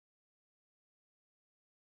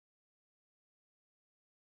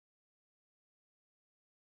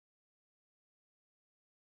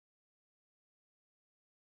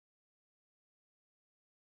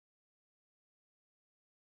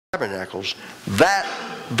Tabernacles, that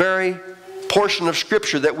very portion of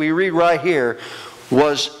Scripture that we read right here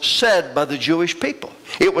was said by the Jewish people.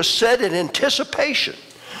 It was said in anticipation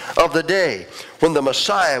of the day when the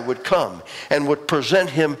Messiah would come and would present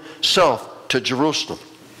himself to Jerusalem.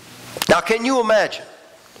 Now, can you imagine?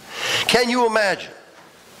 Can you imagine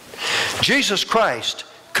Jesus Christ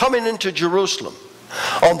coming into Jerusalem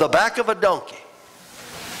on the back of a donkey?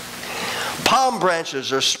 Palm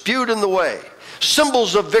branches are spewed in the way.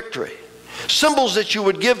 Symbols of victory. Symbols that you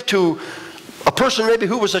would give to a person maybe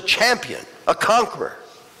who was a champion, a conqueror.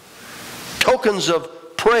 Tokens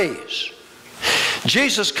of praise.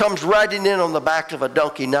 Jesus comes riding in on the back of a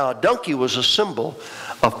donkey. Now, a donkey was a symbol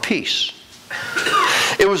of peace.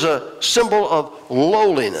 It was a symbol of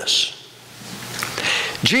lowliness.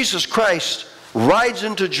 Jesus Christ rides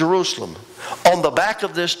into Jerusalem on the back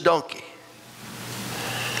of this donkey.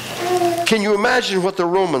 Can you imagine what the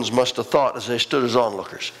Romans must have thought as they stood as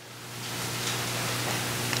onlookers?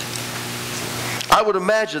 I would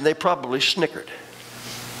imagine they probably snickered.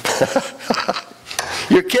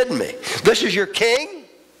 You're kidding me. This is your king?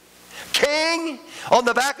 King on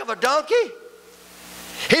the back of a donkey?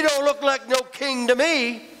 He don't look like no king to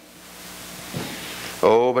me.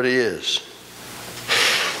 Oh, but he is.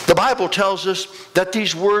 The Bible tells us that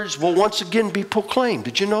these words will once again be proclaimed.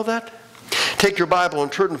 Did you know that? Take your Bible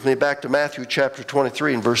and turn with me back to Matthew chapter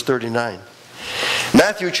 23 and verse 39.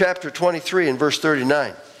 Matthew chapter 23 and verse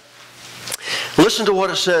 39. Listen to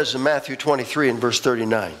what it says in Matthew 23 and verse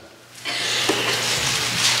 39.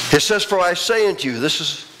 It says, "For I say unto you," this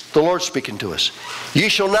is the Lord speaking to us, "ye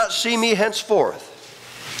shall not see me henceforth,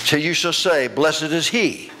 till you shall say, Blessed is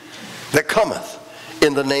he that cometh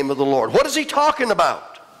in the name of the Lord." What is he talking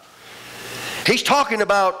about? He's talking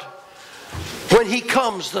about when he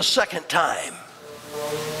comes the second time.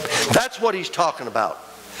 That's what he's talking about.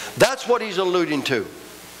 That's what he's alluding to.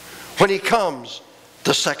 When he comes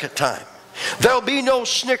the second time. There'll be no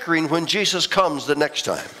snickering when Jesus comes the next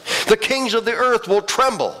time. The kings of the earth will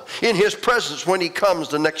tremble in his presence when he comes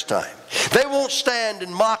the next time. They won't stand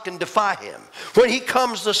and mock and defy him. When he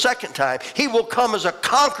comes the second time, he will come as a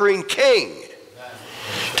conquering king.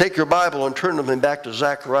 Take your Bible and turn them back to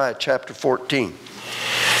Zechariah chapter 14.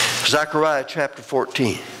 Zechariah chapter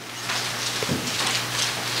 14.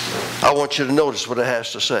 I want you to notice what it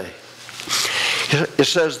has to say. It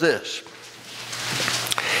says this.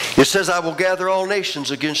 It says, "I will gather all nations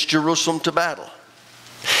against Jerusalem to battle.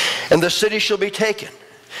 And the city shall be taken,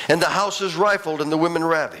 and the houses rifled, and the women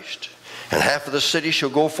ravished. And half of the city shall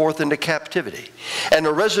go forth into captivity. And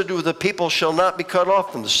the residue of the people shall not be cut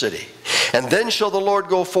off from the city. And then shall the Lord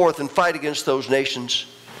go forth and fight against those nations,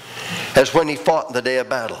 as when he fought in the day of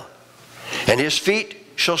battle. And his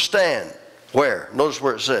feet shall stand." Where? Notice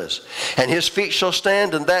where it says. "And his feet shall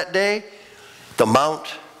stand in that day, the Mount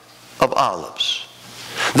of Olives."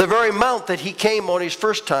 The very mount that he came on his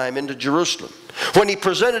first time into Jerusalem, when he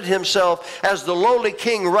presented himself as the lowly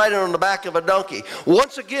king riding on the back of a donkey.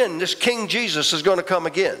 Once again, this King Jesus is going to come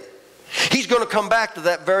again. He's going to come back to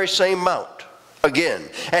that very same mount again.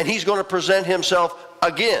 And he's going to present himself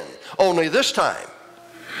again. Only this time,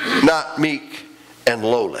 not meek and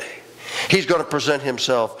lowly. He's going to present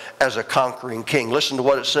himself as a conquering king. Listen to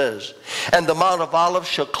what it says. "And the Mount of Olives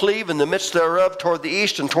shall cleave in the midst thereof toward the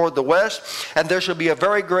east and toward the west. And there shall be a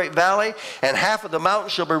very great valley. And half of the mountain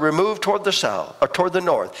shall be removed toward the south, or toward the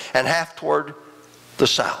north, and half toward the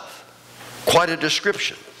south." Quite a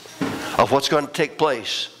description of what's going to take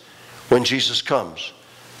place when Jesus comes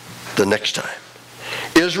the next time.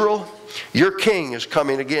 Israel, your king is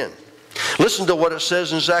coming again. Listen to what it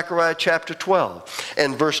says in Zechariah chapter 12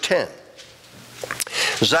 and verse 10.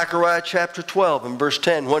 Zechariah chapter 12 and verse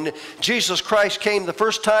 10. When Jesus Christ came the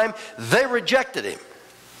first time, they rejected him.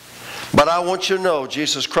 But I want you to know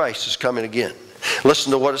Jesus Christ is coming again.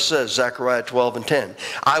 Listen to what it says, Zechariah 12 and 10.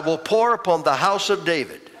 "I will pour upon the house of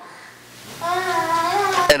David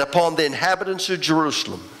and upon the inhabitants of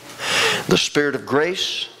Jerusalem the spirit of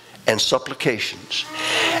grace and supplications.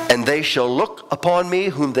 And they shall look upon me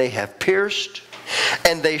whom they have pierced,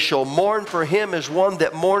 and they shall mourn for him as one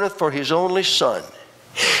that mourneth for his only son,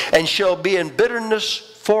 and shall be in bitterness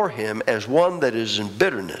for him as one that is in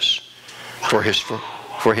bitterness for his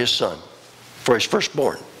son, for his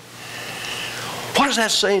firstborn." What is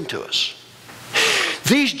that saying to us?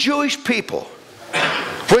 These Jewish people,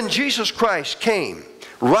 when Jesus Christ came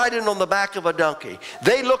riding on the back of a donkey,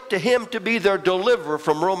 they looked to him to be their deliverer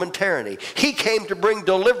from Roman tyranny. He came to bring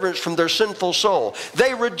deliverance from their sinful soul.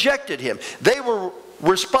 They rejected him. They were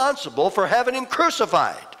responsible for having him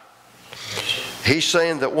crucified. He's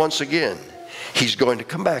saying that once again, he's going to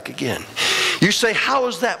come back again. You say, how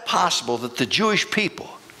is that possible that the Jewish people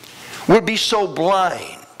would be so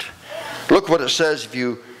blind. Look what it says, if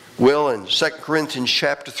you will, in 2 Corinthians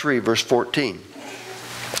chapter 3, verse 14.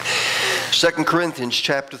 2 Corinthians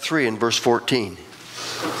chapter 3 and verse 14.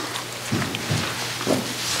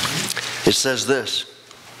 It says this,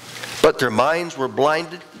 but their minds were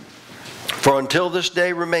blinded, for until this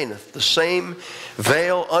day remaineth the same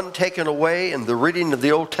veil untaken away in the reading of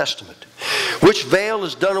the Old Testament, which veil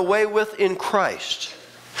is done away with in Christ.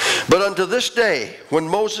 But unto this day, when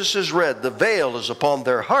Moses is read, the veil is upon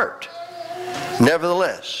their heart.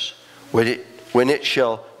 Nevertheless, when it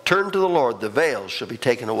shall turn to the Lord, the veil shall be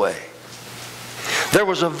taken away. There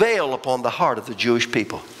was a veil upon the heart of the Jewish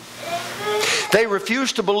people. They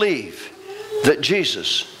refused to believe that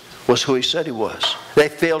Jesus was who he said he was. They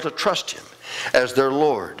failed to trust him as their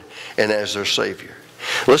Lord and as their Savior.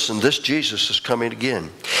 Listen, this Jesus is coming again.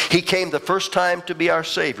 He came the first time to be our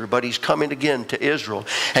Savior, but he's coming again to Israel,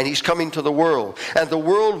 and he's coming to the world. And the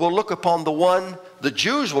world will look upon the one, the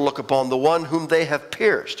Jews will look upon the one whom they have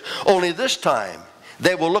pierced. Only this time,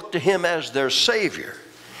 they will look to him as their Savior.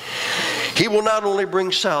 He will not only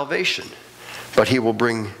bring salvation, but he will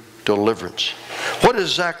bring deliverance. What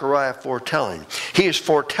is Zechariah foretelling? He is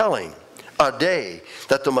foretelling a day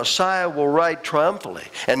that the Messiah will ride triumphantly,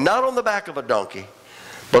 and not on the back of a donkey,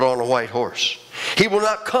 but on a white horse. He will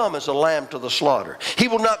not come as a lamb to the slaughter. He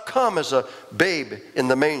will not come as a babe in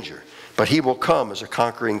the manger, but he will come as a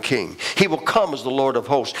conquering king. He will come as the Lord of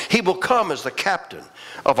hosts. He will come as the captain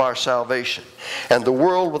of our salvation. And the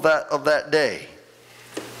world of that day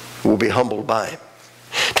will be humbled by him.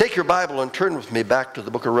 Take your Bible and turn with me back to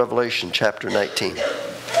the book of Revelation, chapter 19.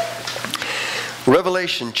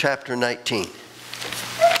 Revelation, chapter 19.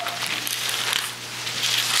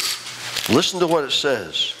 Listen to what it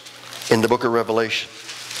says in the book of Revelation,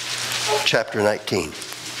 chapter 19.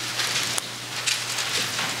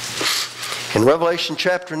 In Revelation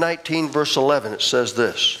chapter 19, verse 11, it says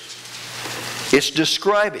this. It's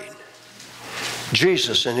describing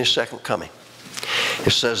Jesus in his second coming.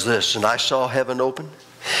 It says this, and I saw heaven open,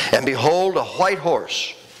 and behold, a white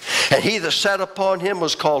horse, and he that sat upon him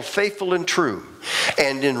was called Faithful and True,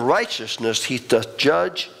 and in righteousness he doth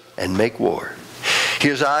judge and make war.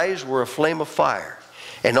 His eyes were a flame of fire,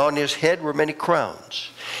 and on his head were many crowns.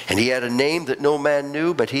 And he had a name that no man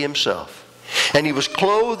knew but he himself. And he was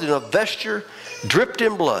clothed in a vesture dripped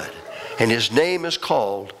in blood, and his name is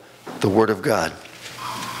called the Word of God.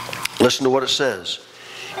 Listen to what it says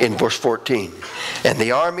in verse 14. And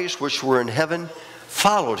the armies which were in heaven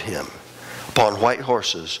followed him upon white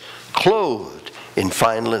horses, clothed in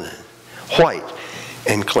fine linen, white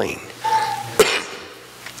and clean.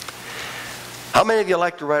 How many of you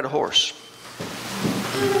like to ride a horse?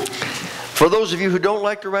 For those of you who don't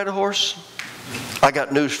like to ride a horse, I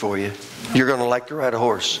got news for you. You're going to like to ride a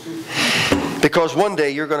horse. Because one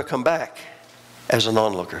day you're going to come back as an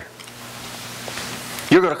onlooker.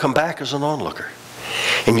 You're going to come back as an onlooker.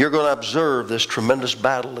 And you're going to observe this tremendous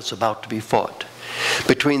battle that's about to be fought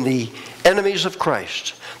between the enemies of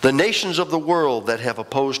Christ, the nations of the world that have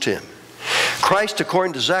opposed him. Christ,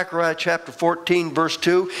 according to Zechariah chapter 14, verse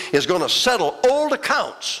 2, is going to settle old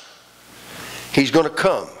accounts. He's going to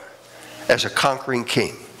come as a conquering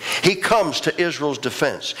king. He comes to Israel's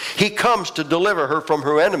defense. He comes to deliver her from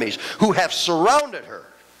her enemies who have surrounded her,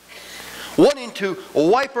 wanting to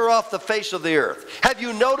wipe her off the face of the earth. Have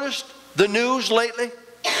you noticed the news lately?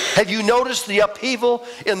 Have you noticed the upheaval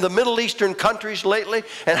in the Middle Eastern countries lately,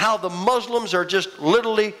 and how the Muslims are just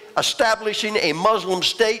literally establishing a Muslim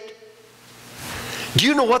state? Do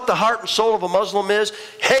you know what the heart and soul of a Muslim is?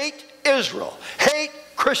 Hate Israel. Hate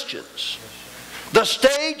Christians. The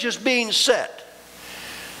stage is being set.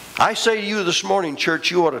 I say to you this morning,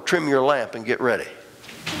 church, you ought to trim your lamp and get ready.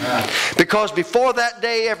 Because before that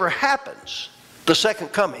day ever happens, the second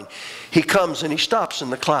coming, he comes and he stops in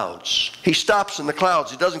the clouds. He stops in the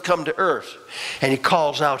clouds. He doesn't come to earth. And he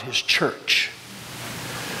calls out his church.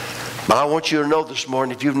 But I want you to know this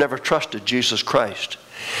morning, if you've never trusted Jesus Christ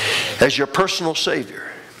as your personal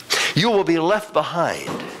Savior, you will be left behind.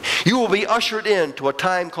 You will be ushered into a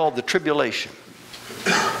time called the tribulation.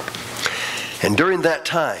 And during that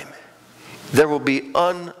time, there will be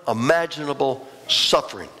unimaginable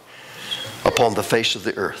suffering upon the face of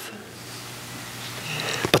the earth.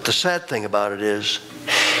 But the sad thing about it is,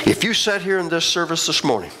 if you sat here in this service this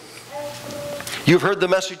morning, you've heard the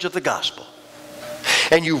message of the gospel,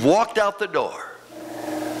 and you've walked out the door,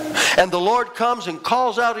 and the Lord comes and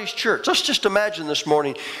calls out his church. Let's just imagine this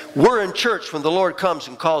morning, we're in church when the Lord comes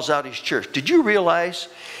and calls out his church. Did you realize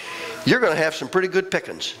you're going to have some pretty good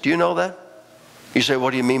pickings? Do you know that? You say,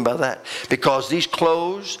 what do you mean by that? Because these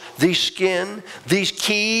clothes, these skin, these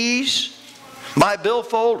keys, My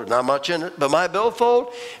billfold, not much in it, but my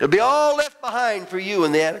billfold, it'll be all left behind for you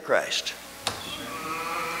in the Antichrist.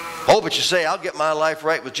 Oh, but you say, I'll get my life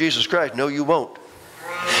right with Jesus Christ. No, you won't.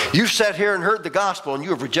 You've sat here and heard the gospel and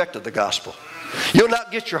you have rejected the gospel. You'll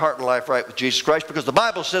not get your heart and life right with Jesus Christ because the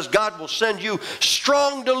Bible says God will send you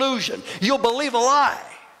strong delusion. You'll believe a lie.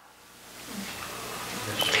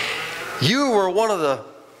 You were one of the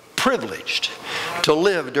privileged to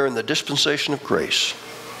live during the dispensation of grace,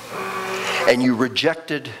 and you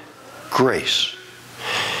rejected grace.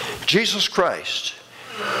 Jesus Christ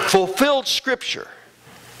fulfilled Scripture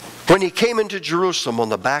when he came into Jerusalem on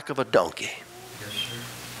the back of a donkey.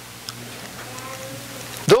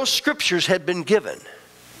 Those Scriptures had been given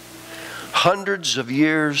hundreds of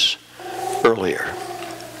years earlier.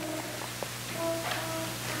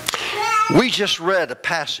 We just read a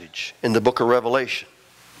passage in the book of Revelation.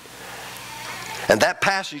 And that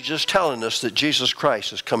passage is telling us that Jesus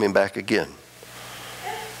Christ is coming back again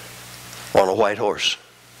on a white horse.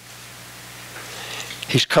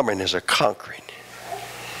 He's coming as a conquering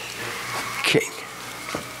king.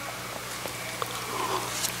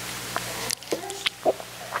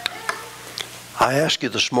 I ask you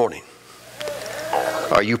this morning,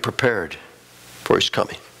 are you prepared for his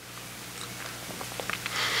coming?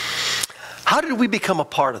 How did we become a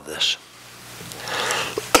part of this?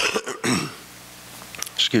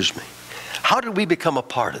 Excuse me. How did we become a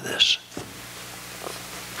part of this?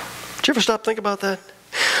 Did you ever stop thinking about that?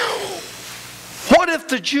 What if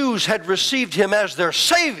the Jews had received him as their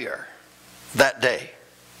Savior that day?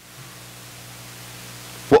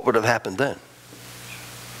 What would have happened then?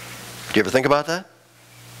 Did you ever think about that?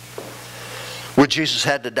 Would Jesus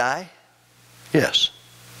had to die? Yes.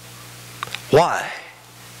 Why?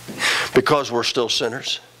 Because we're still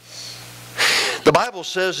sinners. The Bible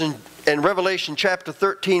says in Revelation chapter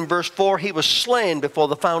 13 verse 4, he was slain before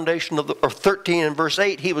the foundation of the, or 13 and verse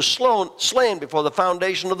 8, he was slain before the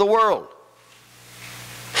foundation of the world.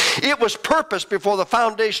 It was purposed before the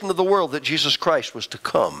foundation of the world that Jesus Christ was to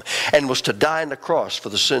come and was to die on the cross for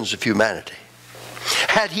the sins of humanity.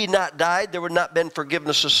 Had he not died, there would not have been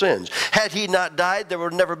forgiveness of sins. Had he not died, there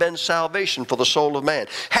would have never been salvation for the soul of man.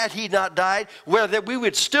 Had he not died, we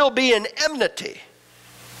would still be in enmity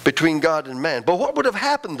between God and man. But what would have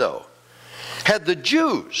happened, though, had the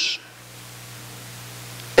Jews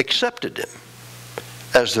accepted him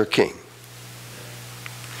as their king?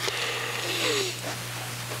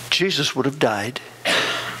 Jesus would have died.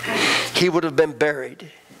 He would have been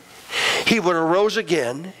buried. He would have rose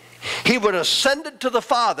again. He would have ascended to the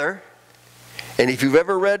Father. And if you've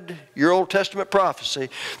ever read your Old Testament prophecy,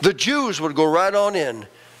 the Jews would go right on in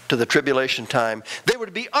to the tribulation time. They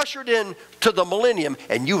would be ushered in to the millennium,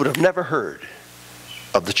 and you would have never heard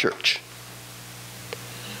of the church.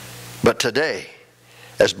 But today,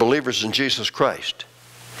 as believers in Jesus Christ,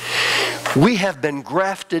 we have been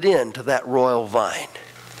grafted into that royal vine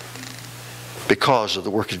because of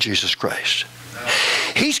the work of Jesus Christ.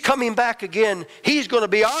 He's coming back again. He's going to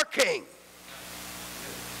be our king.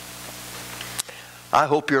 I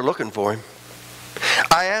hope you're looking for him.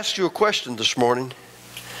 I asked you a question this morning.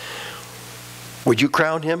 Would you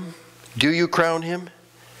crown him? Do you crown him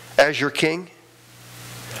as your king?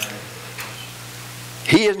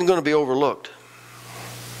 He isn't going to be overlooked.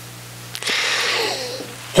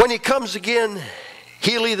 When he comes again,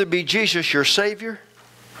 he'll either be Jesus your Savior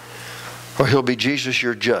or he'll be Jesus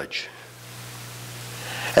your judge.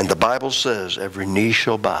 And the Bible says every knee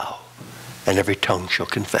shall bow and every tongue shall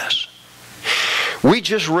confess. We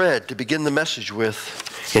just read, to begin the message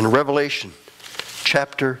with, in Revelation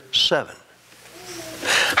chapter 7,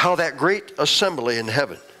 how that great assembly in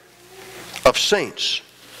heaven of saints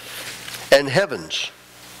and heaven's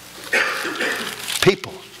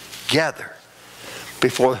people gather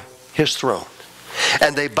before his throne.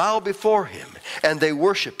 And they bow before him and they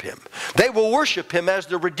worship him. They will worship him as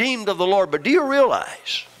the redeemed of the Lord. But do you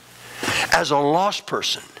realize, as a lost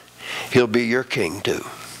person, he'll be your king too.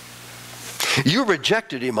 You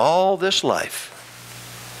rejected him all this life.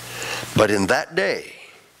 But in that day,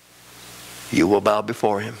 you will bow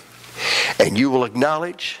before him. And you will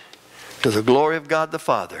acknowledge to the glory of God the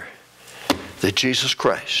Father that Jesus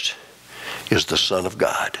Christ is the Son of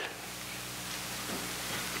God.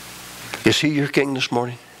 Is he your king this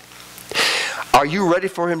morning? Are you ready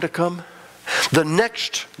for him to come? The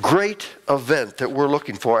next great event that we're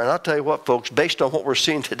looking for, and I'll tell you what, folks, based on what we're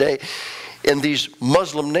seeing today in these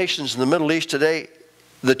Muslim nations in the Middle East today,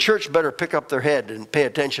 the church better pick up their head and pay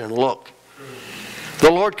attention and look.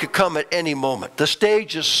 The Lord could come at any moment. The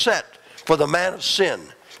stage is set for the man of sin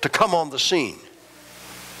to come on the scene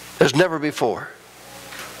as never before.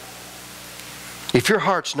 If your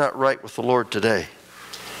heart's not right with the Lord today,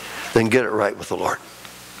 then get it right with the Lord.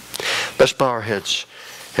 Let's bow our heads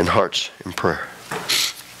and hearts in prayer.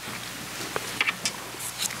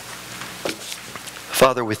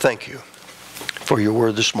 Father, we thank you for your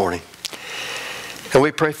word this morning. And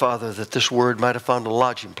we pray, Father, that this word might have found a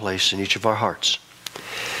lodging place in each of our hearts.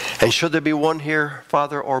 And should there be one here,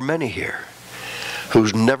 Father, or many here,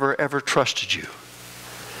 who's never ever trusted you,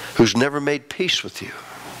 who's never made peace with you,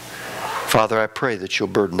 Father, I pray that you'll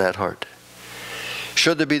burden that heart.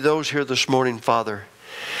 Should there be those here this morning, Father,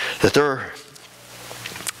 that their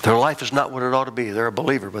life is not what it ought to be. They're a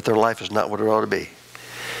believer, but their life is not what it ought to be.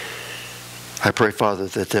 I pray, Father,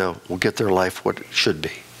 that they will get their life what it should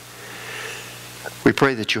be. We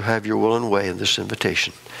pray that you have your will and way in this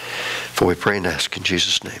invitation. For we pray and ask in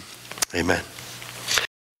Jesus' name. Amen.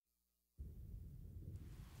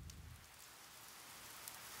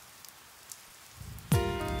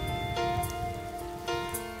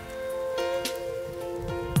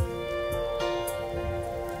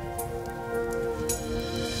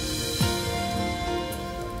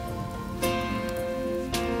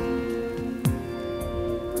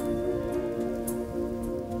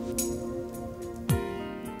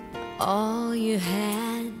 All you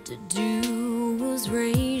had to do was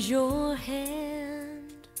raise your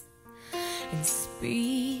hand and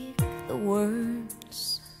speak the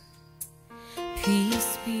words,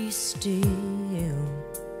 peace be still.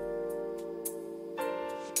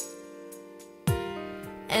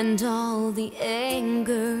 And all the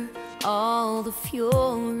anger, all the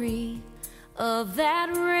fury of that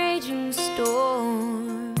raging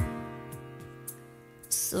storm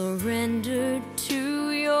surrendered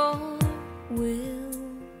to your will.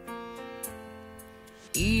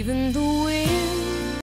 Even the